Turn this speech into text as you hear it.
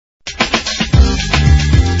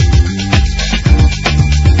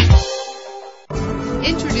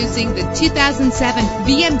Introducing the 2007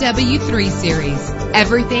 BMW 3 Series.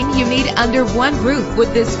 Everything you need under one roof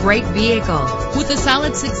with this great vehicle. With a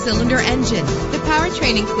solid 6-cylinder engine, the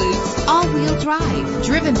powertrain includes all-wheel drive,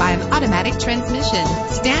 driven by an automatic transmission.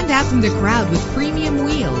 Stand out from the crowd with premium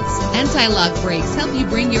wheels. Anti-lock brakes help you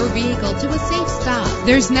bring your vehicle to a safe stop.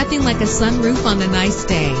 There's nothing like a sunroof on a nice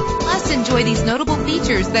day. Plus, enjoy these notable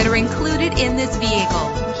features that are included in this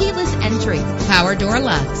vehicle: keyless entry, power door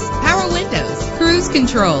locks, power windows, cruise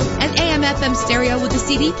control, an AM/FM stereo with a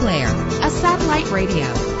CD player, a satellite radio,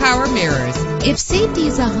 power mirrors. If safety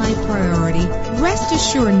is a high priority, rest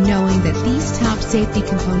assured knowing that these top safety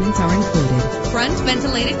components are included: front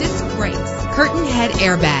ventilated disc brakes, curtain head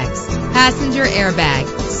airbags, passenger airbag,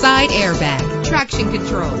 side airbag, traction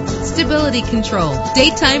control, stability control,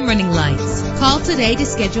 daytime running lights. Call today to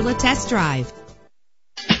schedule a test drive.